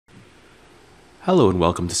Hello and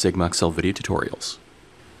welcome to SigmaXL video tutorials.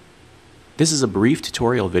 This is a brief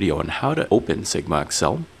tutorial video on how to open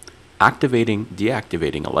SigmaXL, activating,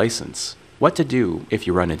 deactivating a license, what to do if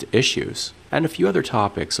you run into issues, and a few other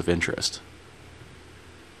topics of interest.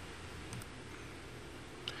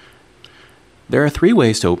 There are three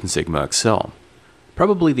ways to open SigmaXL.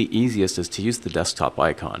 Probably the easiest is to use the desktop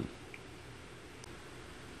icon.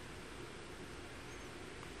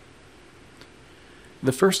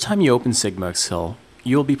 The first time you open SigmaXL,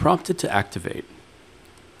 you will be prompted to activate.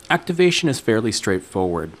 Activation is fairly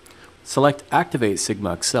straightforward. Select Activate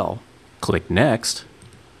SigmaXL, click Next,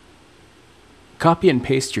 copy and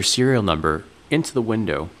paste your serial number into the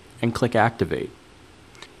window, and click Activate.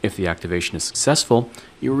 If the activation is successful,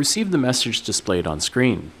 you will receive the message displayed on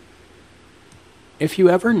screen. If you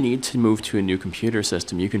ever need to move to a new computer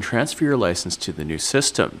system, you can transfer your license to the new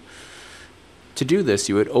system. To do this,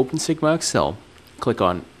 you would open SigmaXL, click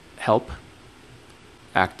on Help,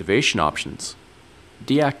 Activation Options,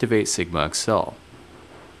 Deactivate SigmaXL.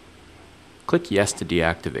 Click Yes to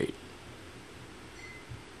deactivate.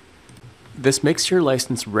 This makes your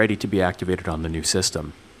license ready to be activated on the new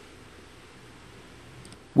system.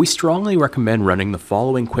 We strongly recommend running the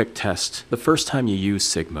following quick test the first time you use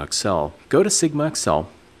SigmaXL. Go to SigmaXL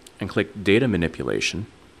and click Data Manipulation,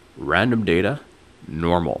 Random Data,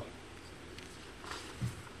 Normal.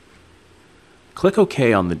 Click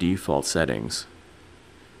OK on the default settings.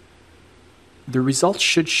 The results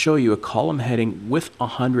should show you a column heading with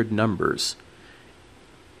 100 numbers.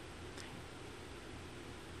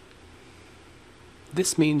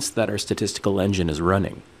 This means that our statistical engine is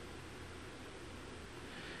running.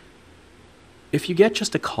 If you get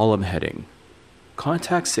just a column heading,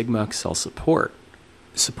 contact SigmaXL support.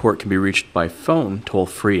 Support can be reached by phone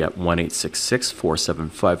toll-free at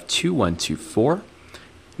 1-866-475-2124,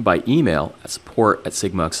 by email at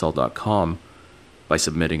support@sigmaxl.com, by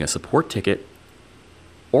submitting a support ticket,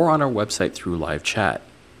 or on our website through live chat.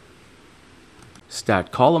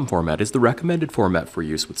 Stat column format is the recommended format for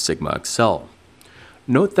use with SigmaXL.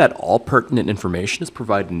 Note that all pertinent information is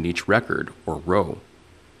provided in each record or row.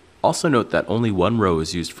 Also note that only one row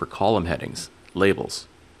is used for column headings, labels,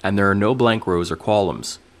 and there are no blank rows or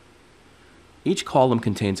columns. Each column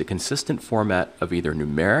contains a consistent format of either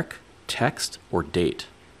numeric, text, or date.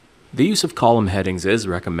 The use of column headings is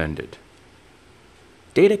recommended.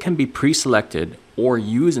 Data can be pre-selected, or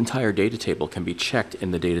Use Entire Data Table can be checked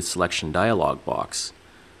in the Data Selection dialog box.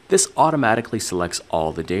 This automatically selects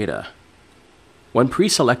all the data. When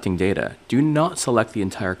pre-selecting data, do not select the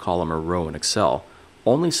entire column or row in Excel,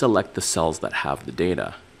 only select the cells that have the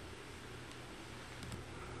data.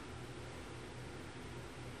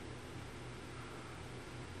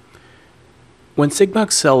 When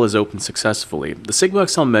SigmaXL is opened successfully, the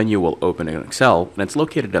SigmaXL menu will open in Excel and it's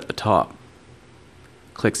located at the top.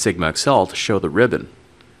 Click SigmaXL to show the ribbon.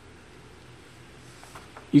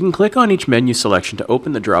 You can click on each menu selection to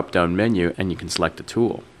open the drop-down menu and you can select a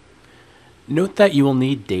tool. Note that you will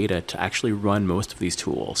need data to actually run most of these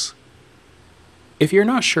tools. If you're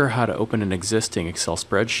not sure how to open an existing Excel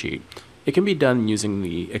spreadsheet, it can be done using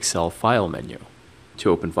the Excel File menu. To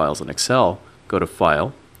open files in Excel, go to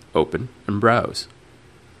File, Open, and Browse.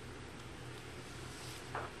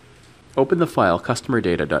 Open the file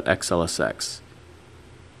customerdata.xlsx.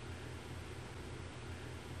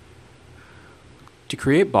 To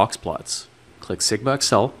create box plots, click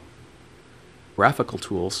SigmaXL, Graphical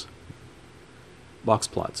Tools, Box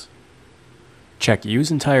Plots. Check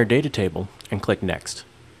Use Entire Data Table and click Next.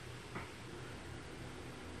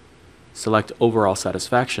 Select Overall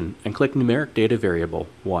Satisfaction and click Numeric Data Variable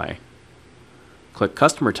Y. Click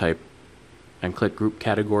Customer Type and click Group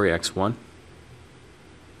Category X1.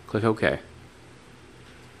 Click OK.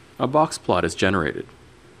 A box plot is generated.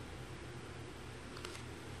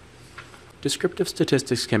 Descriptive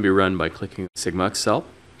statistics can be run by clicking SigmaXL,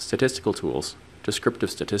 Statistical Tools,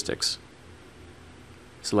 Descriptive Statistics.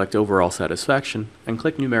 Select Overall Satisfaction and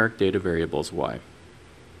click Numeric Data Variables Y.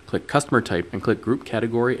 Click Customer Type and click Group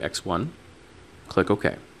Category X1. Click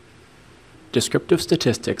OK. Descriptive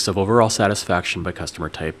statistics of overall satisfaction by customer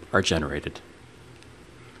type are generated.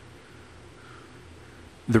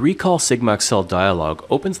 The Recall SigmaXL dialog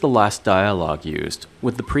opens the last dialog used,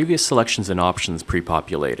 with the previous selections and options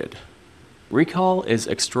pre-populated. Recall is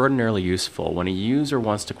extraordinarily useful when a user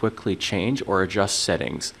wants to quickly change or adjust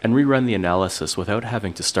settings and rerun the analysis without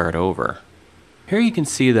having to start over. Here you can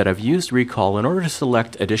see that I've used Recall in order to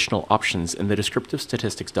select additional options in the Descriptive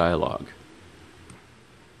Statistics dialog.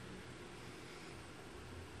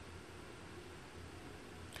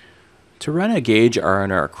 To run a gauge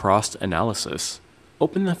R&R cross analysis,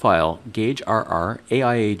 Open the file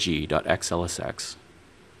gaugerraiag.xlsx.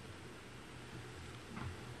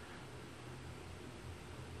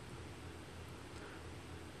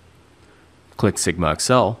 Click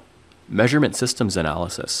SigmaXL, Measurement Systems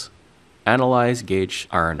Analysis. Analyze gauge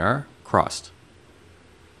R&R crossed.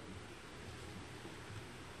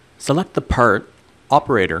 Select the part,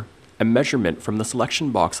 operator, and measurement from the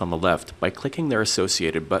selection box on the left by clicking their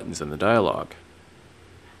associated buttons in the dialog.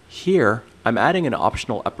 Here, I'm adding an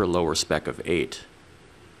optional upper-lower spec of 8.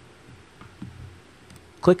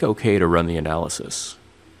 Click OK to run the analysis.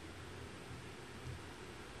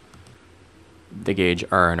 The gauge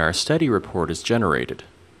R&R study report is generated.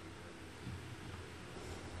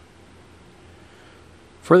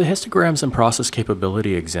 For the histograms and process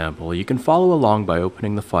capability example, you can follow along by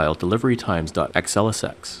opening the file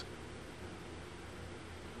deliverytimes.xlsx.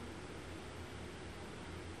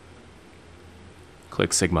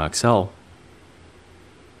 Click SigmaXL,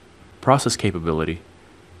 Process Capability,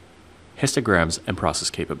 Histograms and Process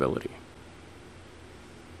Capability.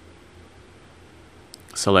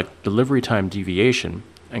 Select Delivery Time Deviation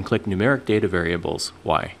and click Numeric Data Variables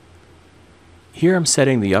Y. Here I'm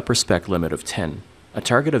setting the upper spec limit of 10, a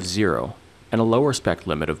target of 0, and a lower spec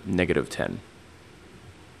limit of -10.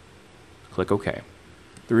 Click OK.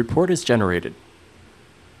 The report is generated.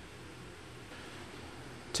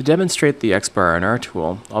 To demonstrate the XBAR and R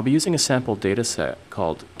tool, I'll be using a sample dataset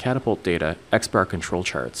called Catapult Data XBAR Control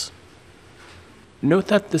Charts. Note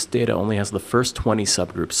that this data only has the first 20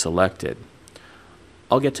 subgroups selected.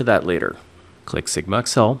 I'll get to that later. Click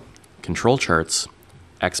SigmaXL, Control Charts,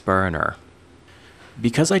 XBAR and R.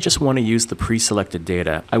 Because I just want to use the pre-selected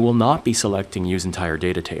data, I will not be selecting Use Entire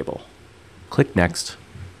Data Table. Click Next.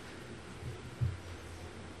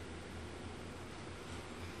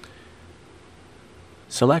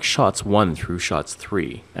 Select shots 1 through shots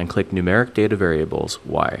 3 and click Numeric Data Variables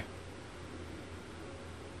Y.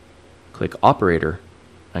 Click Operator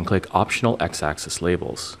and click Optional X-axis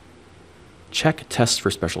Labels. Check Test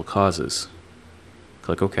for Special Causes.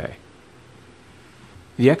 Click OK.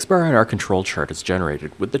 The XBAR and R control chart is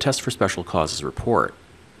generated with the Test for Special Causes report.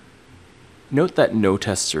 Note that no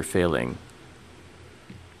tests are failing.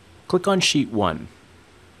 Click on Sheet 1.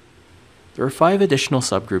 There are 5 additional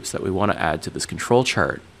subgroups that we want to add to this control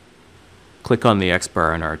chart. Click on the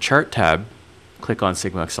XBAR and R Chart tab, click on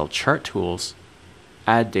SigmaXL Chart Tools,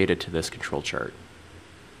 add data to this control chart.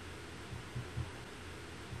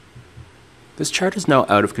 This chart is now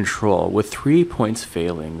out of control with 3 points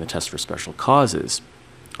failing the test for special causes,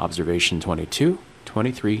 observation 22,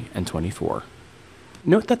 23, and 24.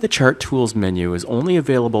 Note that the Chart Tools menu is only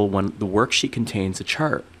available when the worksheet contains a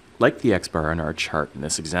chart, like the XBAR and R chart in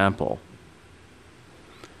this example.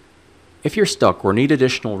 If you're stuck or need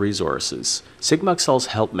additional resources, SigmaXL's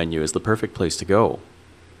Help menu is the perfect place to go.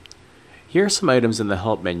 Here are some items in the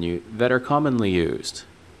Help menu that are commonly used.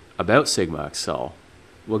 About SigmaXL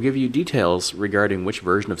will give you details regarding which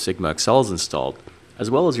version of SigmaXL is installed,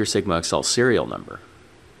 as well as your SigmaXL serial number.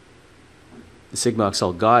 The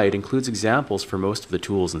SigmaXL guide includes examples for most of the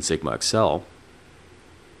tools in SigmaXL.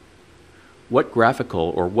 What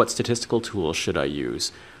graphical or what statistical tools should I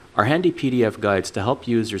use are handy PDF guides to help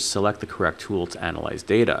users select the correct tool to analyze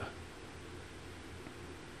data.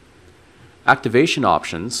 Activation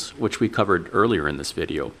options, which we covered earlier in this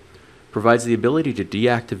video, provides the ability to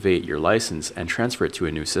deactivate your license and transfer it to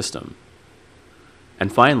a new system.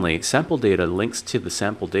 And finally, sample data links to the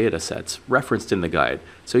sample data sets referenced in the guide,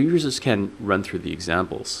 so users can run through the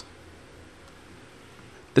examples.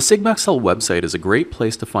 The SigmaXL website is a great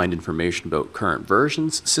place to find information about current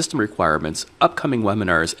versions, system requirements, upcoming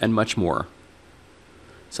webinars, and much more.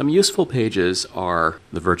 Some useful pages are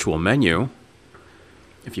the virtual menu.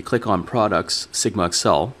 If you click on Products,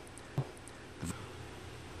 SigmaXL,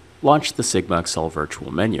 launch the SigmaXL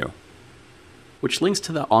virtual menu, which links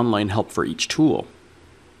to the online help for each tool.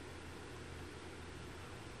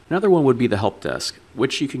 Another one would be the Help Desk,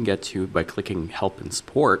 which you can get to by clicking Help and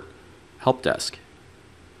Support, Help Desk.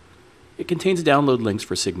 It contains download links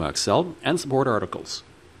for SigmaXL and support articles.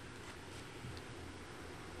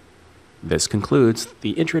 This concludes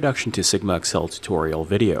the Introduction to SigmaXL tutorial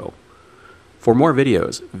video. For more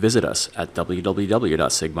videos, visit us at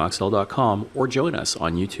www.sigmaxl.com or join us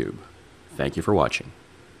on YouTube. Thank you for watching.